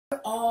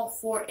all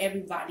for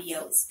everybody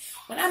else.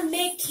 When I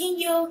met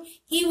Kinyo,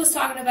 he was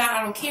talking about,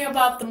 I don't care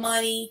about the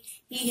money.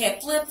 He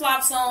had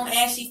flip-flops on,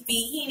 ashy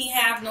feet. He didn't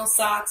have no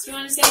socks. You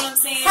understand what I'm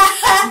saying?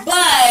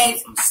 But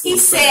he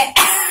said,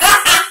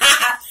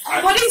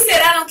 what he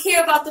said, I don't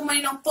care about the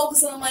money. Don't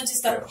focus on the money.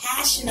 Just the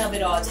passion of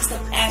it all. Just the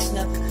passion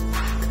of it.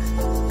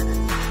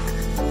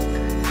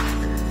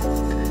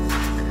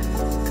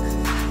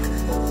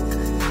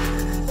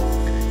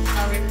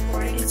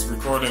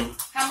 Recording.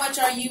 How much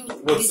are you?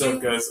 What's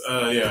up, guys?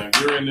 Yeah,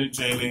 you're in it,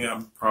 Janie.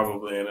 I'm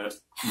probably in it.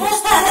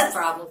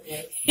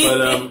 Probably.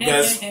 But,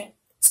 guys,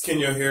 it's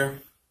Kinyo here.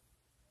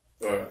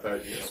 Oh,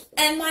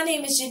 and my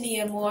name is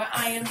Jeneea Moore.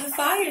 I am the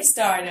fire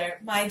starter.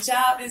 My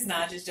job is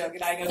not just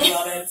joking. I can do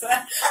all that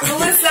stuff.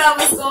 What's up?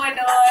 What's going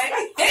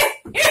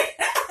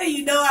on?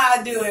 You know how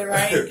I do it,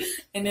 right?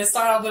 And then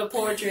start off with a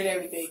poetry and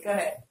everything. Go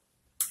ahead.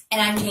 And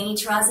I'm Janie,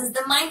 Terrazas,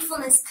 the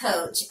mindfulness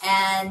coach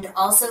and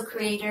also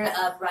creator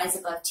of Rise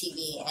Above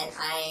TV. And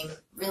I'm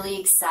really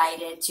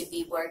excited to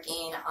be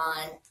working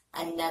on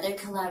another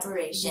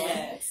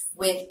collaboration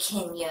with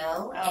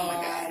Kinyo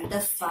and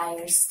the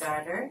Fire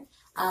Starter.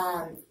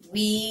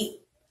 We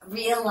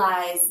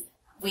realized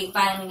we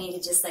finally need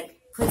to just like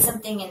put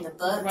something in the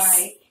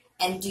books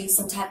and do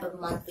some type of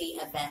monthly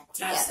event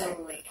together.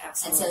 Absolutely.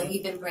 And so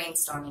we've been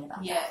brainstorming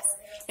about that.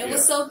 It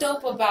was so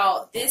dope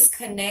about this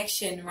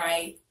connection,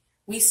 right?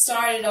 We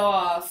started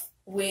off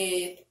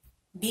with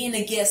being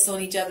a guest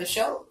on each other's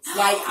shows.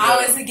 Like,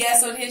 I was a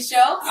guest on his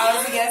show. I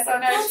was a guest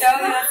on her show.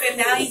 You know what I'm saying?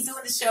 Now he's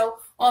doing the show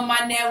on my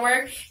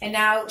network. And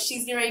now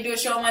she's getting ready to do a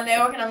show on my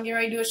network. And I'm getting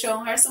ready to do a show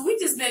on her. So we've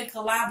just been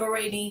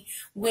collaborating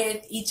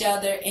with each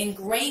other. And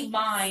great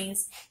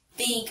minds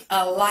think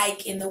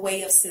alike in the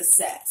way of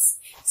success.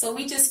 So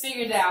we just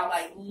figured out,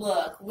 like,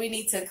 look, we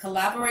need to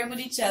collaborate with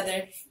each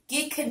other,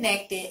 get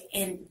connected,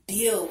 and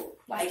build.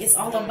 Like, it's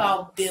all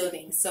about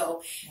building.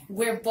 So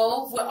we're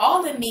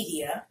all in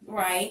media,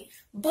 right?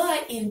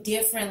 But in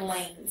different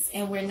lanes.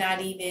 And we're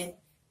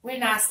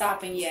not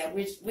stopping yet.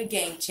 We're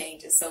game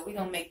changers. So we're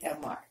going to make that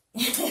mark.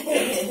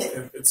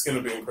 It's going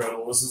to be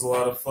incredible. This is a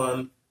lot of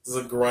fun. This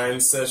is a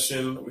grind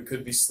session. We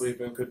could be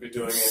sleeping, could be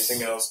doing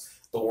anything else.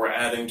 But we're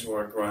adding to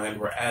our grind.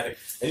 We're adding.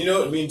 And you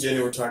know what? Me and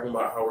Jenny were talking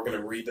about how we're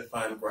going to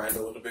redefine grind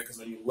a little bit. Because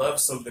when you love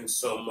something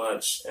so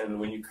much and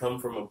when you come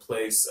from a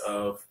place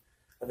of,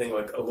 I think,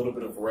 like a little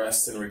bit of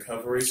rest and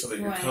recovery, so that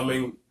you're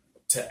coming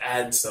to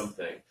add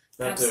something,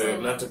 not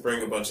to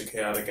bring a bunch of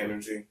chaotic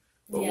energy,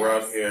 but we're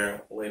out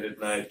here late at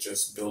night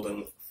just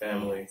building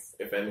family,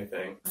 if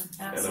anything,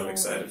 and I'm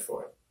excited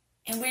for it.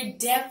 And we're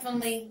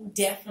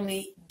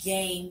definitely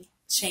game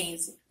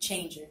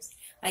changers.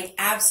 Like,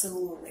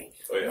 absolutely.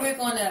 Oh, yeah. We're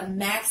going to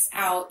max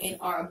out in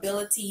our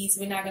abilities.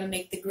 We're not going to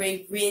make the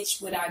great rich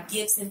with our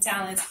gifts and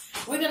talents.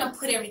 We're going to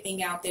put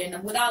everything out there.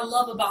 And what I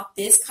love about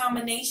this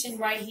combination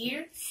right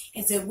here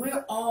is that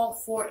we're all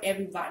for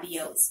everybody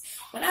else.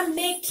 When I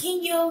met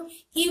Kinyo,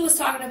 he was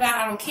talking about,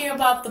 I don't care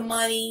about the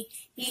money.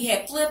 He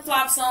had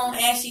flip-flops on,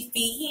 ashy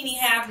feet. He didn't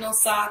have no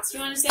socks.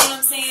 You understand what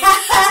I'm saying?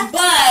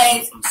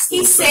 But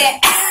he said,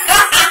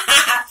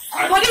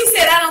 what he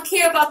said, I don't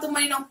care about the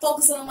money. Don't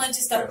focus on the money.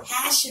 Just the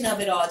passion of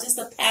it all. Just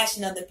the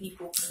passion of the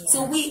people. Yeah.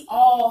 So we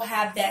all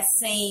have that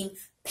same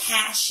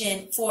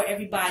passion for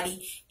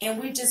everybody. And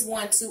we just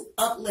want to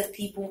uplift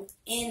people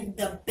in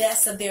the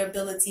best of their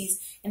abilities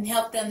and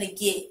help them to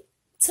get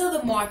to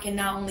the mark, and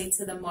not only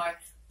to the mark,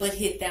 but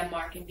hit that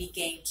mark and be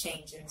game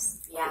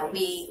changers. Yeah,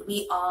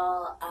 we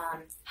all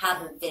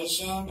have a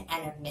vision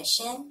and a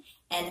mission,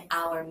 and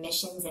our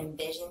missions and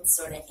visions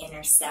sort of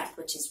intersect,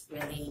 which is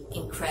really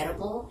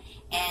incredible.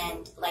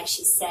 And like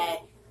she said,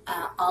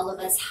 all of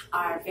us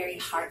are very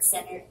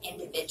heart-centered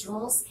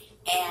individuals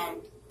and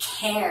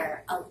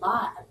care a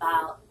lot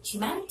about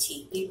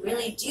humanity. We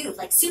really do.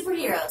 Like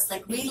superheroes.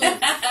 Like we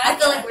I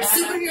feel like we're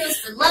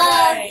superheroes for love.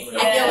 Right. I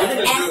feel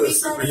like we're do a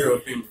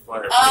superhero themed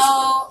flyer.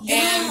 Oh,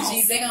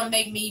 and they're gonna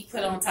make me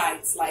put on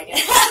tights like it.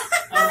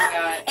 Oh my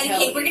god.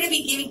 And we're gonna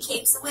be giving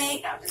capes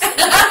away.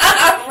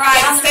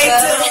 Right, stay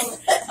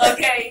tuned.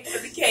 Okay, for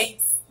the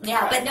capes.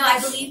 Yeah, but no, I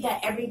believe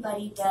that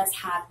everybody does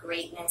have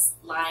greatness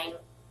lying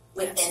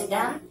within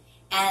them.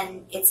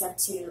 And it's up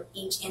to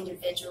each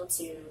individual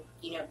to,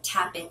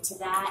 tap into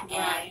that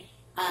and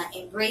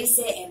embrace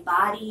it,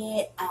 embody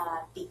it,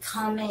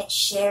 become it,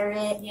 share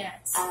it.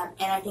 Yes.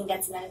 And I think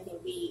that's another thing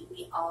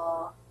we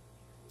all,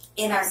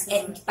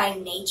 by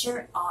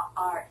nature,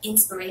 are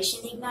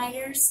inspiration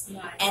igniters.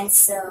 Right. And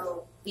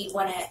so we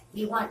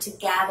want to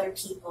gather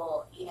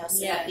people,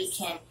 so that we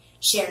can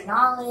share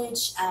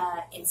knowledge,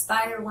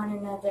 inspire one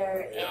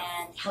another,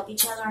 and help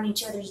each other on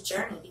each other's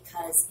journey,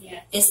 because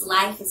this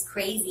life is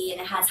crazy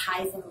and it has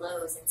highs and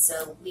lows, and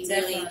so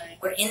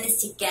we're in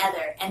this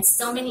together, and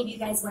so many of you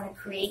guys want to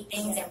create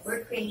things, and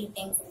we're creating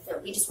things, and so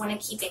we just want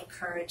to keep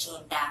encouraging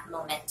that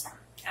momentum.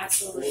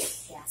 Absolutely.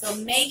 Yeah. So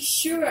make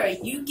sure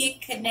you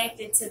get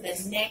connected to the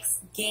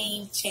next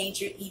Game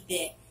Changer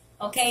event.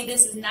 Okay,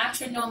 this is not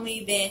your normal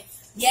event.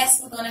 Yes,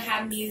 we're going to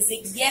have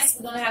music. Yes,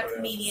 we're going to have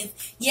comedians.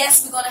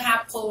 Yes, we're going to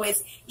have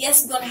poets.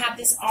 Yes, we're going to have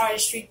this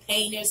artistry,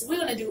 painters. We're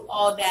going to do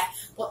all that.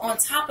 But on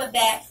top of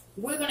that,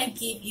 we're going to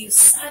give you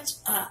such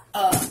a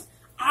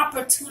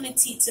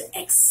opportunity to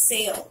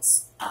excel,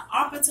 an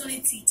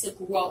opportunity to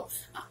grow,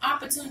 an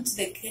opportunity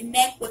to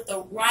connect with the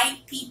right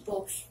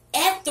people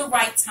at the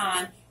right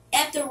time,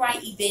 at the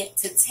right event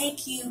to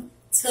take you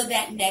to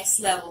that next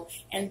level.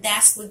 And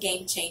that's what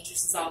Game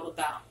Changers is all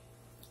about.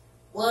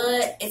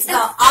 What? It's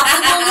about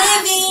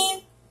optimal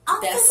living.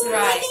 That's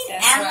right.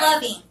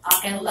 Loving.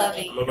 And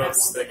loving. I'm about to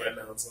say right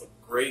now, it's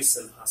grace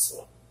and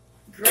hustle.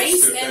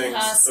 Grace and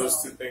hustle.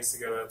 Those two things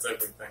together, that's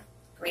everything.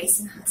 Grace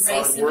and hustle.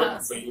 Hard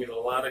work, but you need a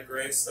lot of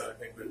grace. I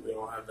think we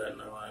all have that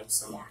in our lives.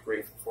 So I'm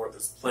grateful for it.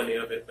 There's plenty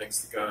of it,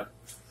 thanks to God.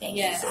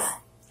 Yes, so,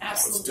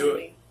 absolutely. Let's do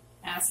it.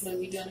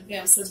 Absolutely doing it for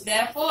him. So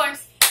therefore,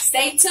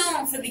 stay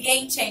tuned for the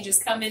Game Changers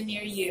coming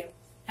near you.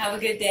 Have a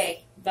good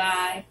day.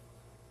 Bye.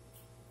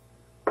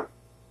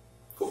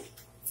 Cool.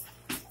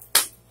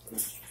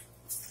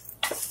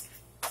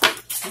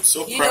 I'm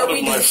so proud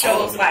of my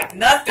shows phone. like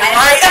nothing,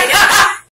 right?